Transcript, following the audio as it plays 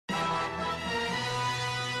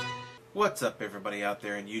What's up, everybody out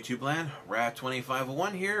there in YouTube land?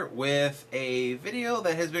 Rat2501 here with a video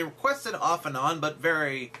that has been requested off and on, but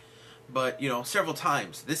several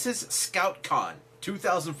times. This is ScoutCon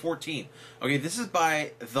 2014. Okay, this is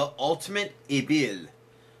by The Ultimate Ibil.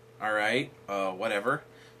 Alright, whatever.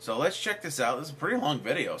 So let's check this out. This is a pretty long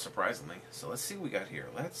video, surprisingly. So let's see what we got here.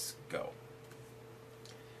 Let's go.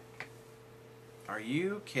 Are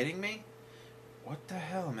you kidding me? What the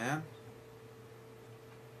hell, man?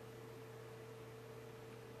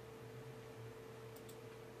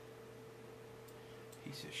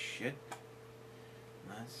 Piece of shit.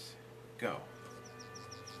 Let's go.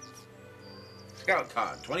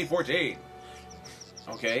 ScoutCon 2014.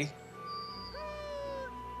 Okay.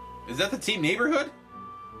 Is that the Team Neighborhood?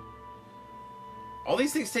 All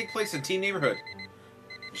these things take place in Team Neighborhood.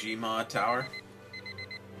 Gmod Tower.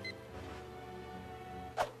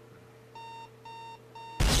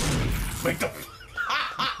 Wake the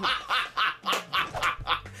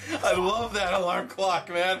I love that alarm clock,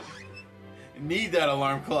 man. Need that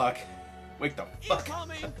alarm clock. Wake the fuck up.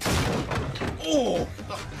 Oh!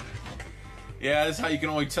 Yeah, this is how you can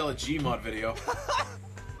only tell a Gmod video.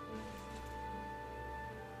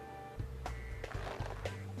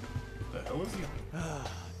 The hell is he?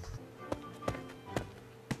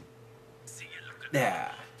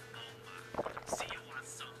 Yeah.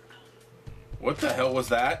 What the hell was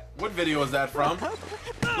that? What video was that from?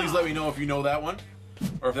 Please let me know if you know that one.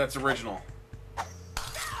 Or if that's original.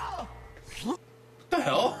 What the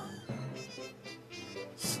hell?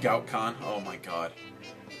 ScoutCon. Oh my god.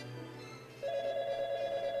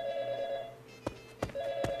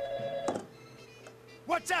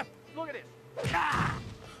 What's up? Look at it.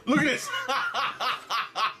 Look at this.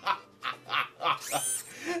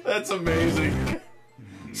 That's amazing.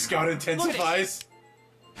 Scout intensifies.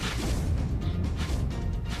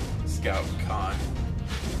 ScoutCon.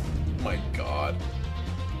 Oh my god.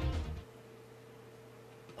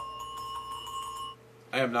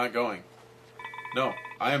 I am not going. No,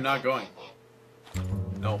 I am not going.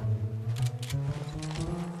 No.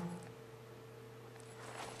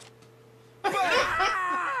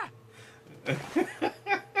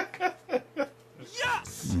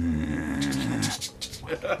 Yes!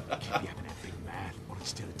 Keep yapping that big man while it's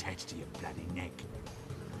still attached to your bloody neck.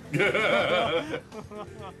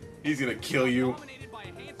 He's gonna kill you. Dominated by a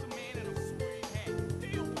handsome man and a sweet head.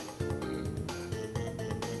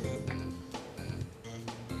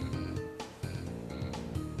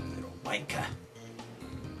 Little wanker.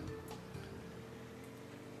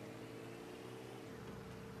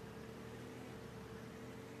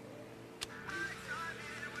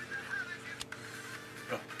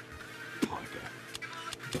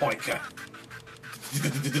 Poinka.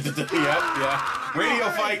 Yeah. Radio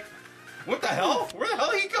fight. What the hell? Where the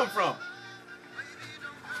hell did he come from?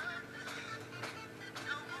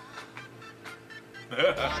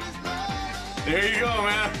 There you go,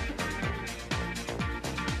 man.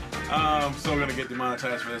 I'm still gonna get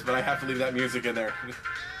demonetized for this, but I have to leave that music in there.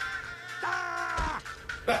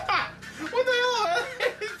 What the hell?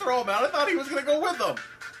 Throw him out. I thought he was gonna go with them.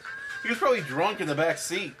 He was probably drunk in the back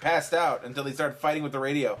seat, passed out, until they started fighting with the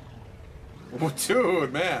radio. Oh,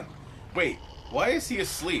 dude, man. Wait, why is he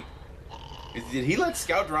asleep? Did he let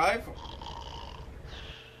Scout drive?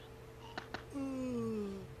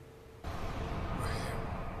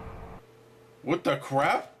 What the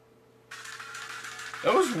crap?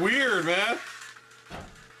 That was weird, man.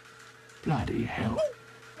 Bloody hell.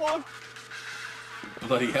 What?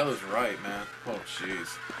 Bloody hell is right, man. Oh,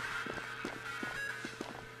 jeez.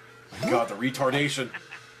 God, the retardation.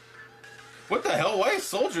 What the hell? Why is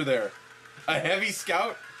Soldier there? A heavy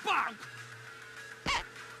scout? Bonk!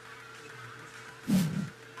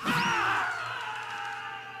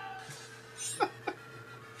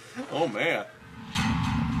 Oh, man.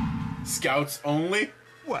 Scouts only?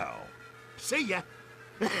 Well, see ya.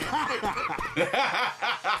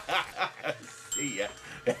 See ya.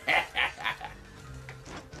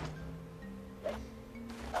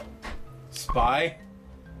 Spy?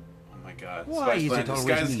 Oh my god. Why is it This always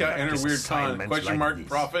guy's me got that enter gets weird con. assignments Question like mark this?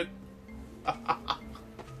 profit.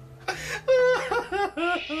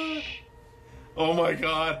 Oh my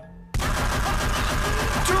god.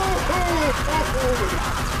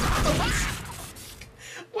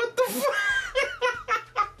 What the fuck?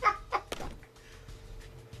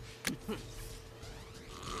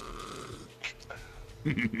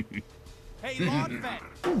 Hey, Lord Fat.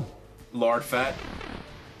 Lard fat.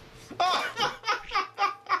 Ah!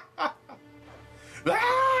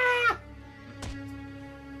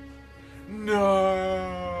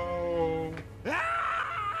 No.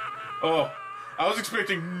 Oh, I was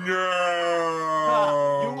expecting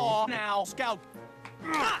no. You are now. Now, Scout.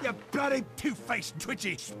 You bloody two-faced,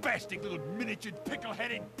 twitchy, spastic little miniature,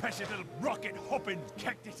 pickle-headed, passive little rocket-hopping,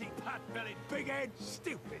 cactusy, pot-bellied, big-head,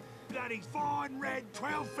 stupid, bloody fine red,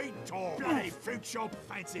 12 feet tall, bloody fruit shop,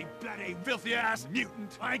 fancy, bloody filthy-ass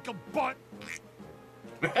mutant, ankle butt.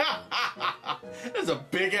 That's a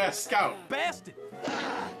big-ass scout. Bastard.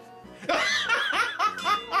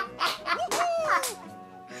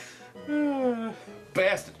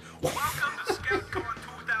 Bastard. Welcome to ScoutCon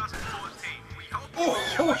 2014. We hope you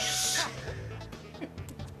Oh, shit.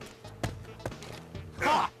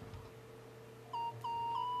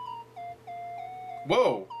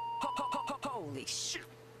 Whoa. Holy shit.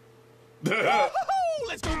 Swag.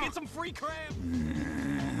 Let's go get some free crab.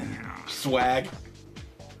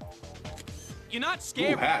 You're not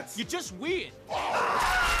scary. Ooh, hats. You're just weird.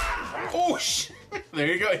 Oh, shit. There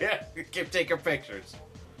you go. Yeah. Keep taking pictures.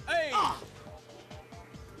 Hey.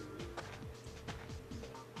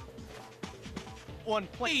 One,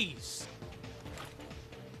 please.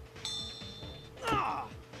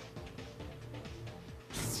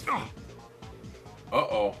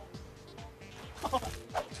 Uh-oh.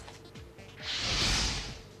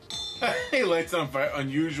 He lights on fire.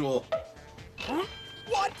 Unusual.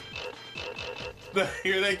 What?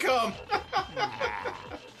 Here they come.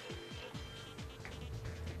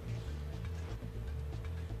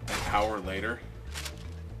 An hour later.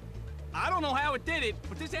 I don't know how it did it,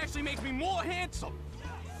 but this actually makes me more handsome.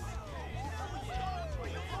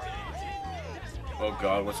 Oh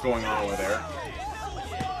God, what's going on over there?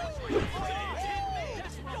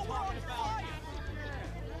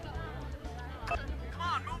 Come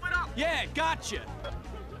on, move it up. Yeah, gotcha.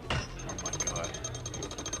 Oh my God.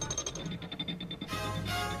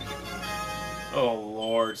 Oh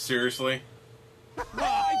Lord, seriously?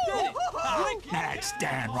 I did it. That's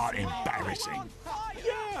downright embarrassing.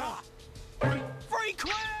 Yeah. Free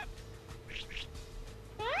crab.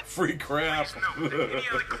 Free crap. Please note that any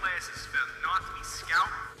other classes found not to be Scout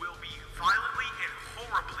will be violently and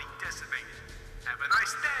horribly decimated. Have a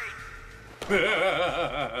nice day.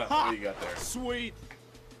 What do you got there? Sweet.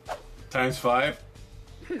 Times 5?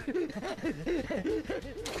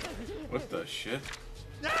 What the shit?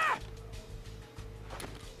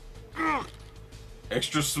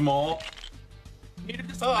 Extra small? Needed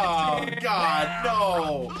to Oh God,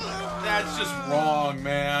 no! That's just wrong,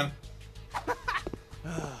 man.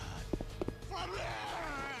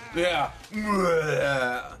 Yeah.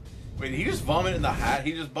 Wait, did he just vomit in the hat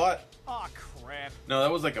he just bought? Oh crap. No,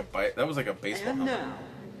 that was like a bite. That was like a baseball And helmet. now,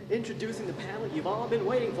 introducing the panel you've all been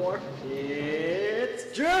waiting for, it's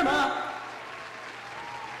Germa!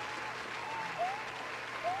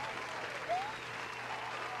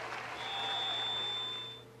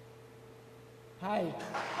 Hi.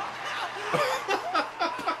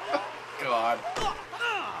 God.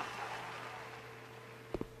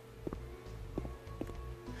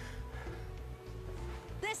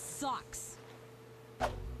 This sucks.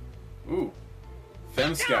 Ooh.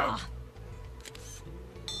 Fem Scout.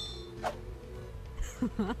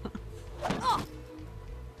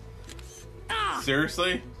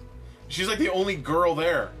 Seriously? She's like the only girl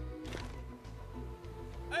there.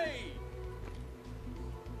 Hey.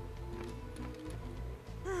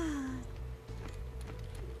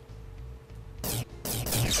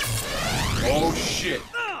 Oh shit.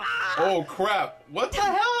 Oh crap. What the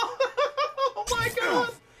hell? Oh my God.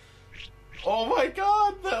 Oh my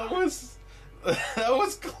God. That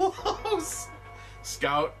was close.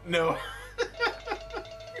 Scout, no.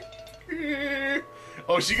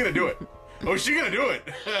 Oh, she gonna do it. Oh, she gonna do it.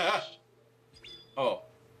 Oh.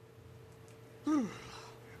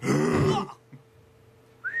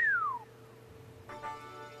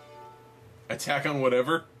 Attack on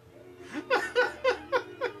whatever.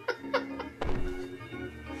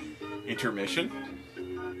 Intermission.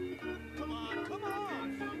 Come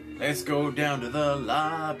on. Let's go down to the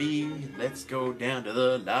lobby. Let's go down to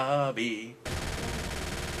the lobby.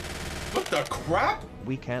 What the crap?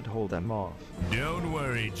 We can't hold them off. Don't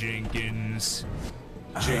worry, Jenkins.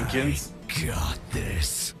 Jenkins. Got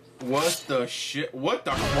this. What the shit? What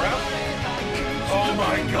the crap? Oh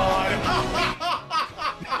my God.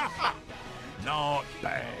 Not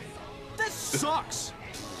bad. This sucks.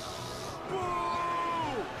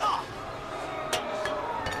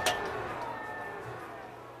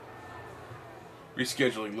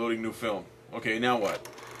 Rescheduling, loading new film. Okay, now what?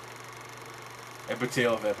 Epic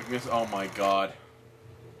tale of epicness. Oh my God.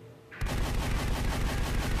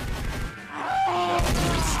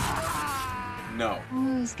 No.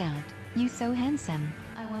 Ooh, Scout, you so handsome.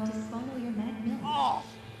 I want to swallow your mad milk. Oh.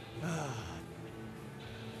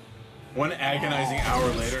 One agonizing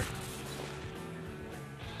hour later.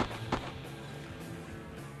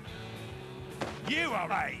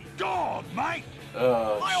 mate.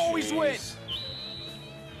 Oh, I always win. jeez.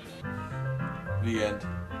 The end.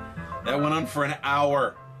 That went on for an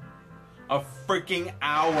hour. A freaking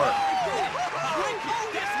hour. That's what I'm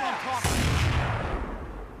talking about.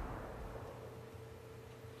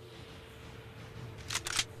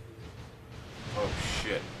 Oh,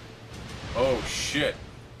 shit. Oh, shit.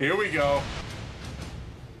 Here we go.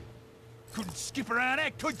 Couldn't skip around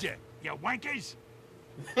there, could you? You wankers.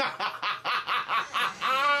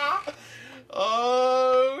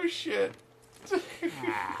 Oh, shit.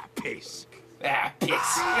 Ah, piss. Ah,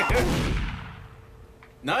 piss.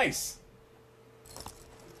 Nice.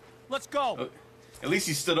 Let's go. At least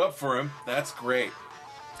he stood up for him. That's great.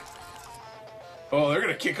 Oh, they're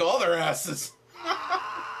gonna kick all their asses.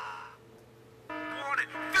 Wanted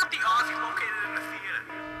 50 Aussie located in the theater.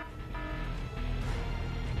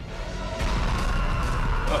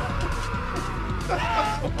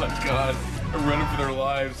 Oh my god. They're running for their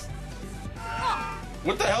lives.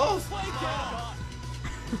 What the hell? Play dead on.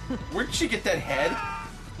 Where'd she get that head?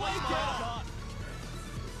 Play dead on.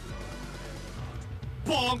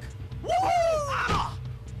 Bonk. Woohoo!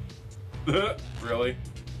 Really?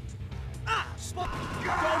 Go,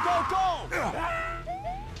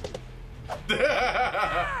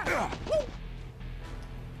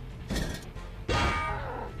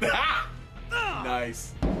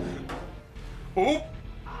 Nice. Oop.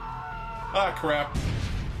 Ah, crap.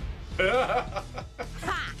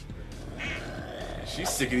 She's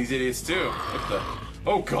sick of these idiots too. What the?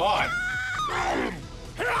 Oh God!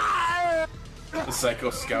 The Psycho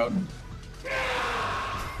Scout.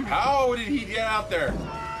 How did he get out there?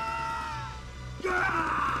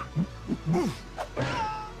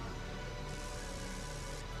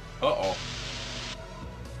 Uh-oh.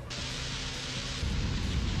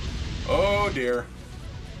 Oh dear.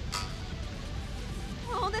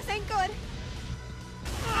 Oh, this ain't good.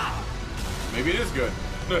 Maybe it is good.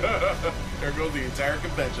 There goes the entire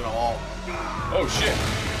convention hall. Oh shit.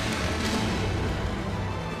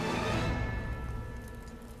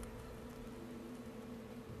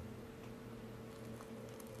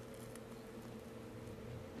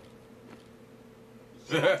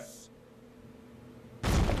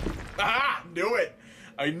 Ah! Knew it!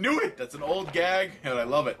 I knew it! That's an old gag, and I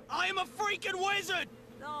love it. I am a freaking wizard!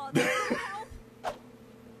 Oh, this will help.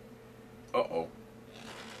 Uh-oh.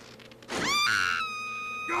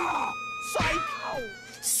 Psych!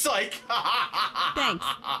 Psych! Thanks.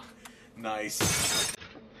 Nice.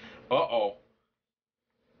 Uh-oh.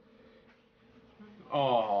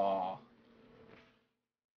 Aww.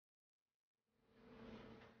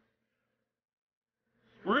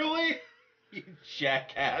 Really? You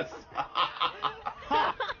jackass.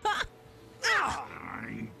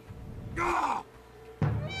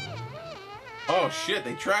 Oh shit,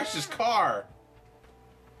 they trashed his car.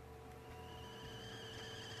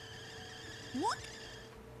 What?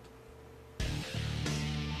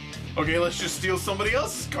 Okay, let's just steal somebody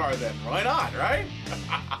else's car then. Why not, right?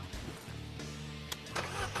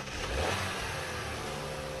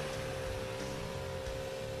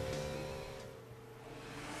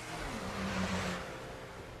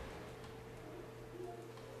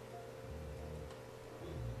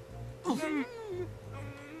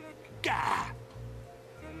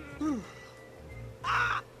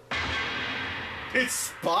 It's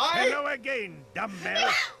Spy? Hello again,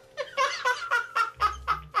 dumbbell.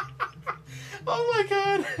 Oh my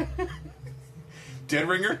god. Dead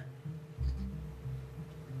Ringer?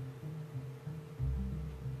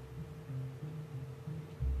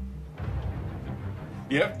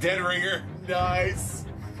 Yep, Dead Ringer. Nice.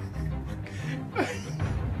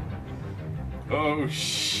 Oh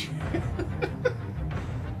shit.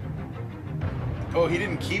 Oh, he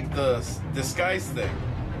didn't keep the disguise thing.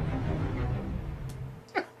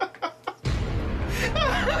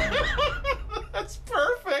 That's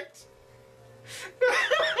perfect.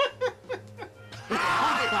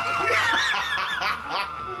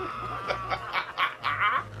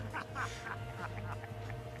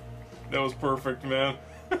 That was perfect, man.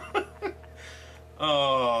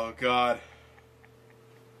 Oh, God.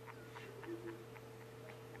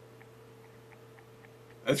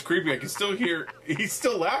 That's creepy. I can still hear... He's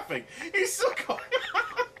still laughing. He's still going...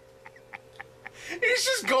 He's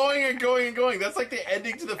just going and going and going. That's like the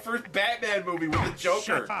ending to the first Batman movie with the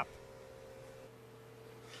Joker. Shut up.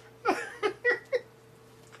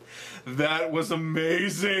 That was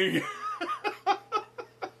amazing.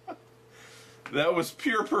 That was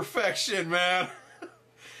pure perfection, man.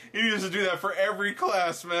 He needs to do that for every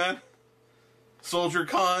class, man. Soldier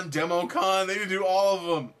Con, Demo Con, they need to do all of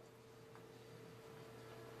them.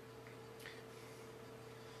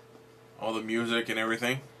 All the music and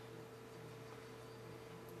everything.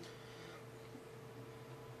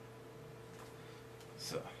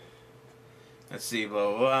 Let's see,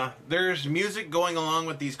 blah, blah, blah. There's music going along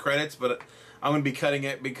with these credits, but I'm going to be cutting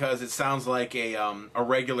it because it sounds like a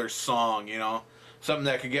regular song, you know? Something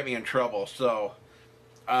that could get me in trouble. So,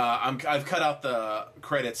 I've cut out the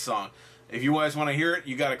credits song. If you guys want to hear it,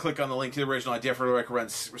 you got to click on the link to the original. I definitely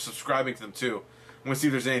recommend subscribing to them, too. I'm going to see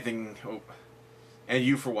if there's anything... Oh. And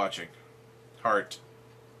you for watching. Heart.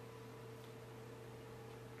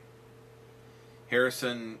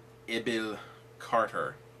 Harrison Ibil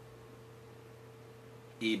Carter.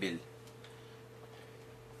 Ibil.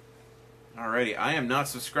 Alrighty, I am not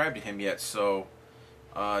subscribed to him yet, so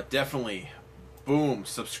definitely, boom,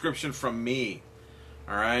 subscription from me.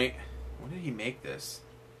 Alright, when did he make this?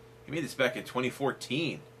 He made this back in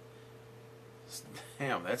 2014.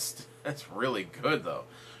 Damn, that's really good though,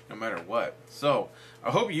 no matter what. So,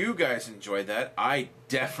 I hope you guys enjoyed that. I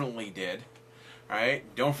definitely did.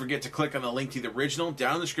 Alright, don't forget to click on the link to the original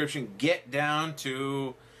down in the description. Get down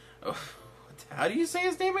to... how do you say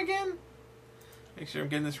his name again? Make sure I'm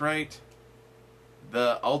getting this right.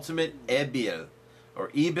 The Ultimate Ebil. Or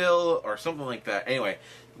Ebil, or something like that. Anyway,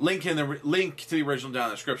 link to the original down in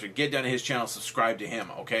the description. Get down to his channel, subscribe to him,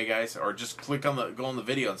 okay guys? Or just go on the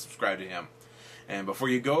video and subscribe to him. And before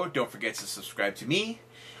you go, don't forget to subscribe to me.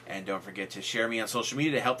 And don't forget to share me on social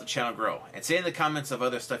media to help the channel grow. And say in the comments of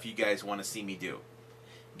other stuff you guys want to see me do.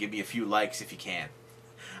 Give me a few likes if you can.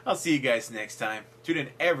 I'll see you guys next time. Tune in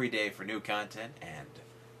every day for new content, and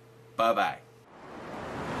bye-bye.